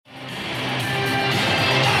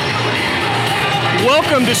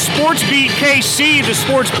Welcome to Sports Beat KC, the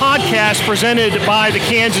sports podcast presented by the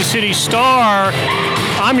Kansas City Star.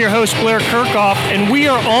 I'm your host, Blair Kirchhoff, and we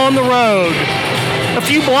are on the road. A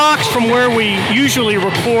few blocks from where we usually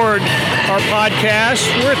record our podcast,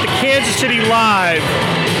 we're at the Kansas City Live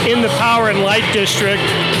in the Power and Light District.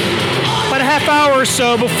 About a half hour or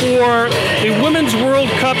so before the Women's World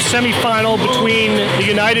Cup semifinal between the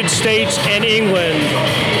United States and England.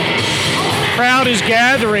 Crowd is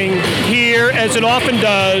gathering here, as it often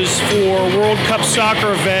does, for World Cup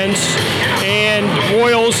soccer events and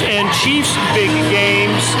Royals and Chiefs big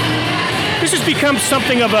games. This has become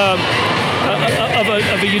something of a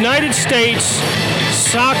United States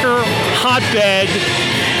soccer hotbed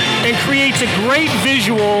and creates a great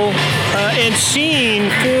visual and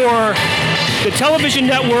scene for the television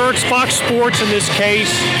networks, Fox Sports in this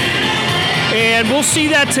case. And we'll see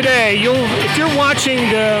that today. If you're watching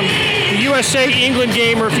the USA-England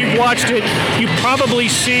game, or if you've watched it, you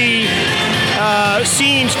probably see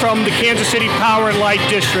scenes from the Kansas City Power and Light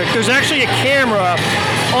District. There's actually a camera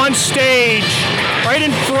on stage right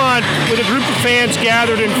in front with a group of fans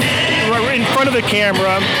gathered in front of the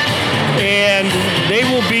camera, and they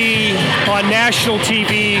will be on national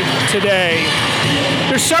TV today.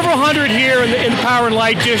 There's several hundred here in the Power and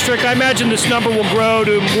Light District. I imagine this number will grow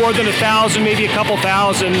to more than 1,000, maybe a couple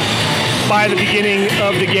thousand by the beginning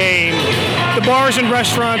of the game. The bars and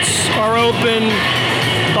restaurants are open,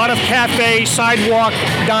 a lot of cafe, sidewalk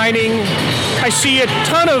dining. I see a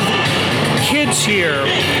ton of kids here,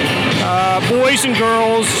 boys and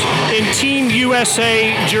girls in Team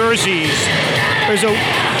USA jerseys.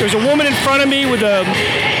 There's a woman in front of me with a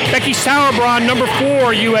Becky Sauerbrunn number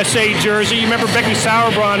 4 USA jersey. You remember Becky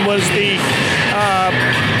Sauerbrunn was the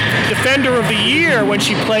Defender of the Year when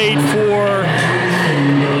she played for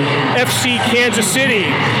FC Kansas City.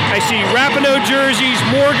 I see Rapinoe jerseys,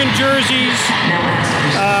 Morgan jerseys,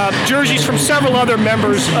 jerseys from several other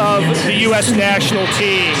members of the U.S. national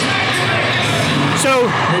team. So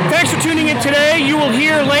thanks for tuning in today. You will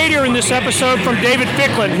hear later in this episode from David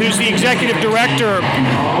Ficklin, who's the executive director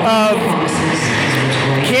of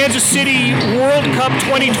Kansas City World Cup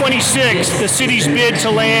 2026, the city's bid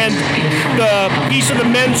to land the piece of the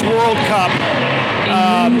Men's World Cup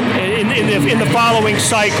in the following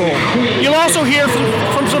cycle. You'll also hear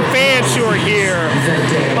from some fans who are here.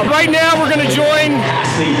 Right now we're going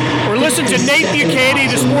to listen to Nate Bukaty,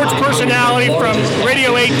 the sports personality from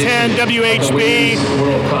Radio 810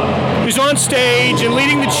 WHB, who's on stage and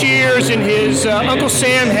leading the cheers in his Uncle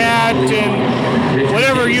Sam hat and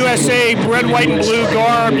whatever USA red, white, and blue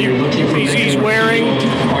garb he's wearing.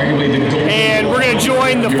 And we're going to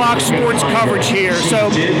join the Fox Sports coverage here. So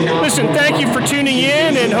listen, thank you for tuning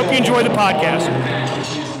in and hope you enjoy the podcast.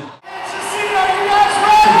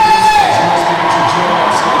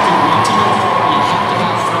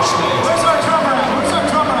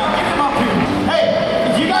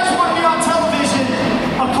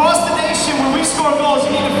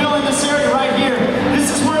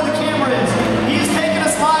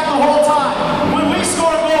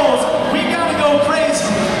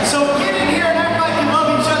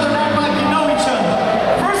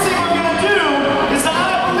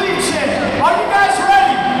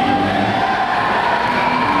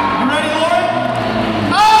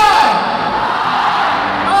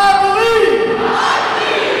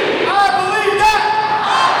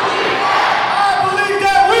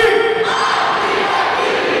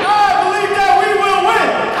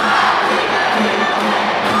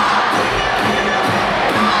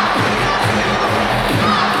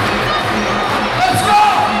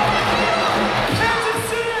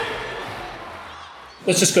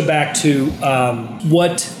 Let's just go back to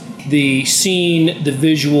what the scene, the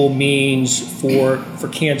visual means for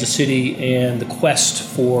Kansas City and the quest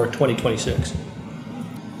for 2026.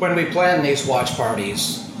 When we planned these watch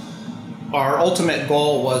parties, our ultimate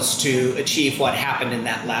goal was to achieve what happened in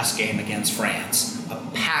that last game against France. A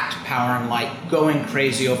packed Power and Light going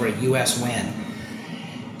crazy over a U.S. win.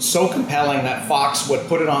 So compelling that Fox would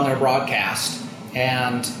put it on their broadcast,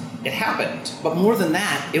 and it happened. But more than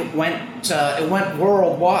that, it went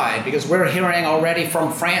worldwide, because we're hearing already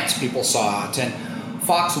from France people saw it, and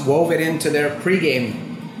Fox wove it into their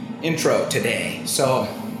pregame intro today. So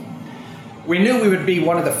we knew we would be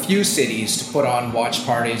one of the few cities to put on watch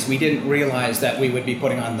parties. We didn't realize that we would be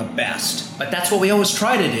putting on the best. But that's what we always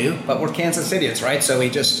try to do, but we're Kansas Cityans, right? So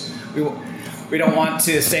we don't want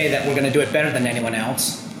to say that we're going to do it better than anyone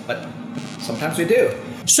else, but sometimes we do.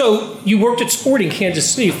 So you worked at Sporting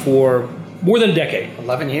Kansas City for more than a decade.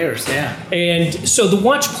 11 years, yeah. And so the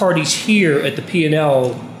watch parties here at the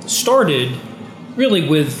P&L started really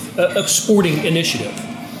with a sporting initiative.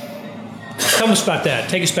 Tell us about that.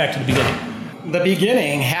 Take us back to the beginning. The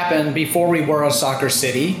beginning happened before we were a soccer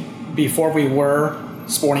city, before we were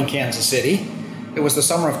Sporting Kansas City. It was the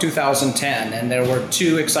summer of 2010, and there were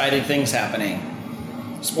two exciting things happening.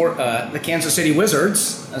 The Kansas City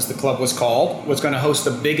Wizards, as the club was called, was going to host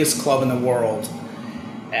the biggest club in the world,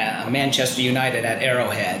 Manchester United at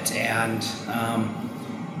Arrowhead. And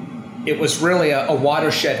it was really a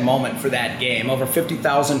watershed moment for that game. Over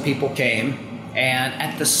 50,000 people came, and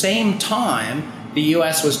at the same time, the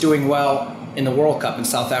U.S. was doing well in the World Cup in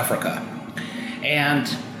South Africa. And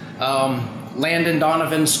Landon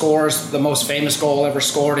Donovan scores the most famous goal ever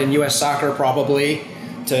scored in U.S. soccer, probably,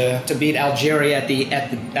 to beat Algeria at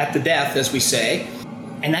the death, as we say.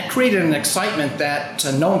 And that created an excitement that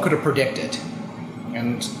no one could have predicted.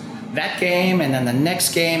 And that game and then the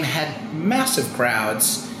next game had massive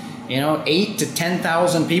crowds, 8 to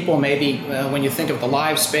 10,000 people maybe when you think of the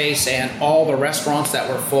live space and all the restaurants that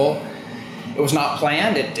were full. It was not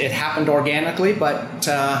planned. It happened organically, but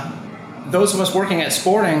those of us working at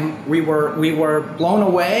Sporting, we were blown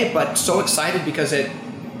away, but so excited because it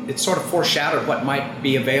sort of foreshadowed what might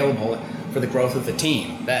be available for the growth of the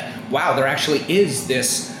team. That, wow, there actually is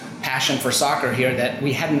this passion for soccer here that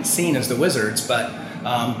we hadn't seen as the Wizards, but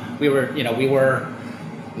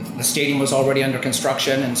the stadium was already under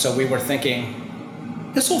construction, and so we were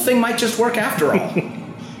thinking, this whole thing might just work after all.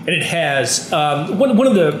 And it has. One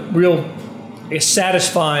of the real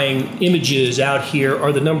satisfying images out here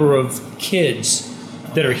are the number of kids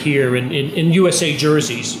that are here in USA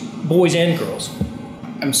jerseys, boys and girls.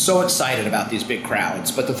 I'm so excited about these big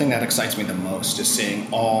crowds, but the thing that excites me the most is seeing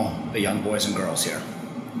all the young boys and girls here.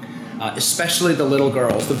 Especially the little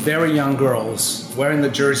girls, the very young girls, wearing the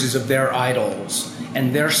jerseys of their idols.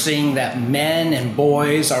 And they're seeing that men and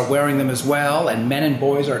boys are wearing them as well, and men and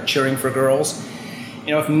boys are cheering for girls.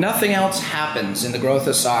 If nothing else happens in the growth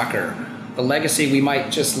of soccer, the legacy we might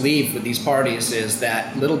just leave with these parties is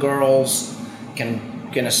that little girls can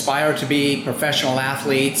aspire to be professional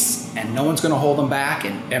athletes, and no one's going to hold them back,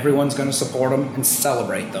 and everyone's going to support them and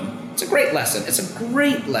celebrate them. It's a great lesson. It's a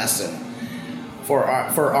great lesson for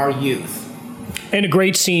our youth. And a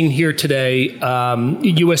great scene here today,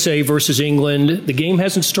 USA versus England. The game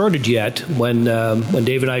hasn't started yet when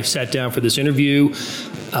David and I sat down for this interview.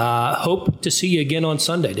 Hope to see you again on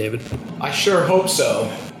Sunday, David. I sure hope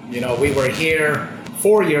so. We were here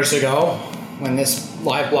 4 years ago when this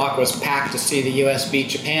live block was packed to see the U.S. beat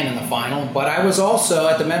Japan in the final, but I was also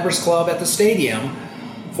at the Members Club at the stadium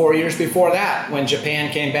 4 years before that when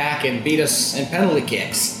Japan came back and beat us in penalty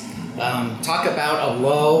kicks. Talk about a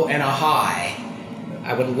low and a high.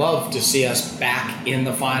 I would love to see us back in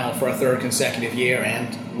the final for a third consecutive year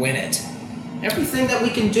and win it. Everything that we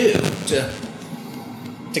can do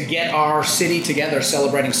to get our city together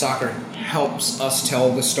celebrating soccer helps us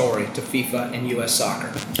tell the story to FIFA and U.S.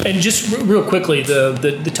 soccer. And just real quickly,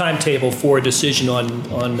 the timetable for a decision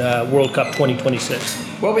on World Cup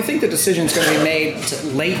 2026. Well, we think the decision is going to be made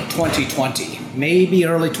late 2020, maybe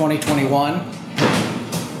early 2021.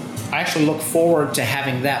 I actually look forward to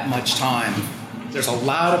having that much time. There's a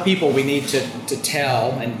lot of people we need to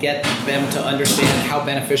tell and get them to understand how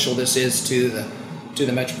beneficial this is to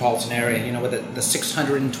the metropolitan area, with the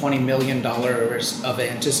 $620 million of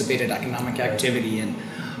anticipated economic activity and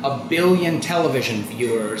 1 billion television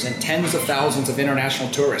viewers and tens of thousands of international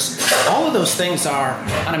tourists. All of those things are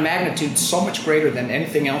on a magnitude so much greater than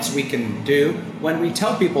anything else we can do. When we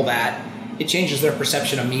tell people that, it changes their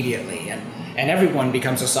perception immediately, and everyone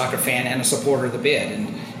becomes a soccer fan and a supporter of the bid.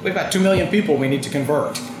 And we've got 2 million people we need to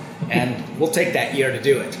convert. And we'll take that year to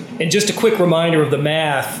do it. And just a quick reminder of the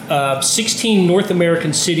math. 16 North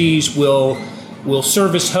American cities will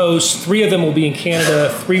service host. 3 of them will be in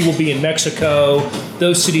Canada. 3 will be in Mexico.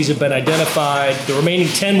 Those cities have been identified. The remaining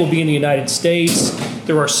 10 will be in the United States.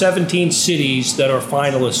 There are 17 cities that are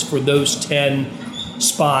finalists for those 10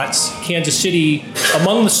 spots. Kansas City,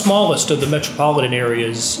 among the smallest of the metropolitan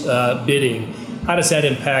areas bidding. How does that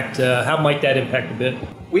impact, how might that impact the bid?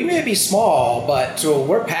 We may be small, but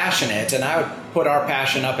we're passionate, and I would put our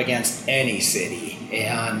passion up against any city.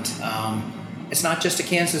 And it's not just a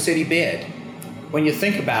Kansas City bid. When you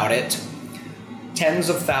think about it, tens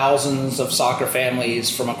of thousands of soccer families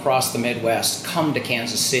from across the Midwest come to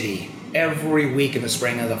Kansas City every week in the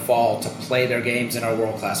spring and the fall to play their games in our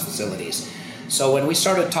world-class facilities. So when we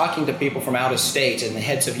started talking to people from out of state and the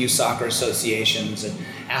heads of youth soccer associations and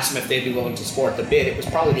asked them if they'd be willing to support the bid, it was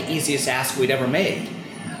probably the easiest ask we'd ever made.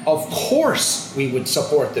 Of course we would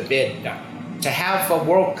support the bid. Now, to have a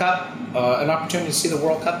World Cup, an opportunity to see the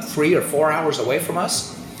World Cup 3 or 4 hours away from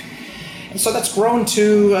us, And so that's grown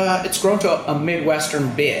to a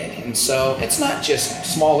Midwestern bid. And so it's not just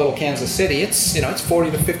small little Kansas City. It's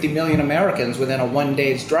 40 to 50 million Americans within a 1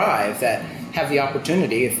 day's drive that have the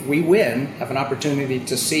opportunity, if we win, have an opportunity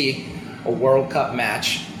to see a World Cup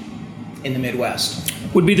match in the Midwest.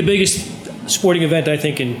 Would be the biggest sporting event, I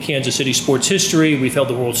think, in Kansas City sports history. We've held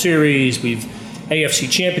the World Series. We've AFC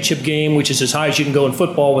Championship game, which is as high as you can go in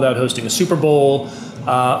football without hosting a Super Bowl.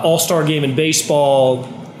 All-Star game in baseball.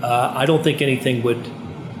 I don't think anything would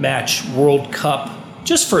match World Cup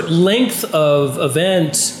just for length of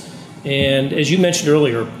event and, as you mentioned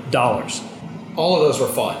earlier, dollars. All of those were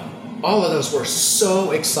fun. All of those were so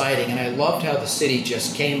exciting, and I loved how the city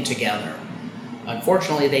just came together.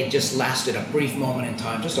 Unfortunately, they just lasted a brief moment in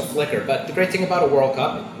time, just a flicker. But the great thing about a World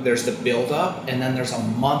Cup, there's the build-up, and then there's a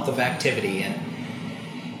month of activity. And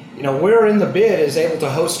we're in the bid is able to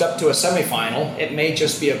host up to a semifinal. It may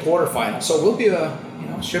just be a quarterfinal. So we'll be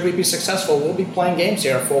should we be successful, we'll be playing games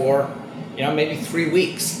here for, maybe 3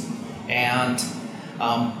 weeks. And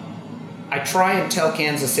I try and tell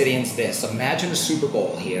Kansas Cityans this: imagine a Super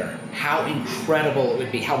Bowl here. How incredible it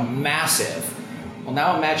would be, how massive. Well,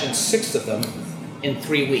 now imagine 6 of them in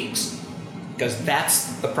 3 weeks, because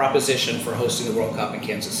that's the proposition for hosting the World Cup in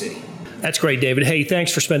Kansas City. That's great, David. Hey,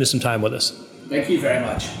 thanks for spending some time with us. Thank you very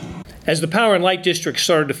much. As the Power and Light District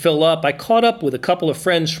started to fill up, I caught up with a couple of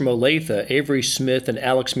friends from Olathe, Avery Smith and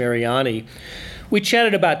Alex Mariani. We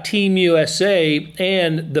chatted about Team USA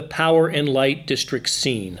and the Power and Light District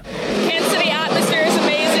scene. Kansas City atmosphere is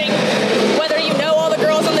amazing. Whether you know all the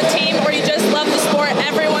girls on the team or you just love the sport,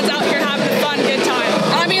 everyone's out here having a fun, good time.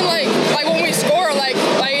 I mean, like when we score, like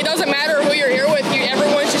it doesn't matter who you're here with.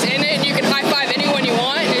 Everyone's just in it, and you can high five anyone you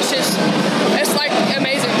want. And it's like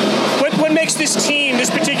amazing. What makes this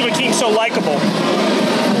particular team so likable?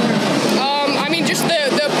 I mean, just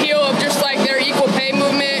the appeal of just like their equal pay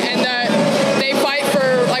movement, and that they fight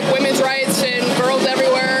for like women's rights and girls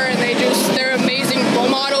everywhere, and they're amazing role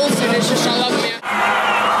models, and it's just, I love them, yeah.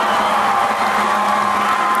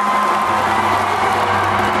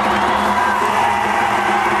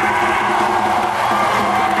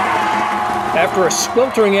 After a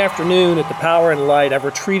sweltering afternoon at the Power and Light, I've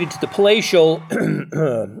retreated to the palatial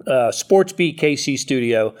Sports Beat KC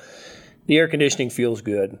studio. The air conditioning feels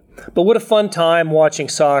good. But what a fun time watching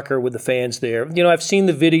soccer with the fans there. I've seen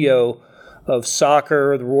the video of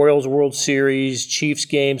soccer, the Royals World Series, Chiefs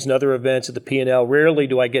games, and other events at the P&L. Rarely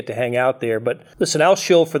do I get to hang out there. But listen, I'll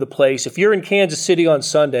shill for the place. If you're in Kansas City on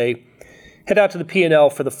Sunday, head out to the P&L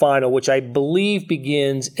for the final, which I believe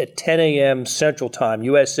begins at 10 a.m. Central Time,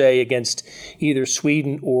 USA against either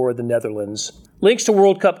Sweden or the Netherlands. Links to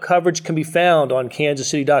World Cup coverage can be found on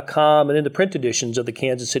kansascity.com and in the print editions of the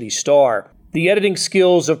Kansas City Star. The editing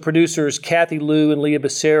skills of producers Kathy Liu and Leah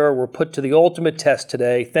Becerra were put to the ultimate test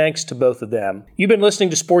today, thanks to both of them. You've been listening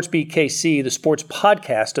to Sports Beat KC, the sports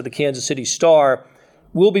podcast of the Kansas City Star.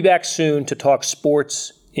 We'll be back soon to talk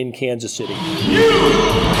sports in Kansas City.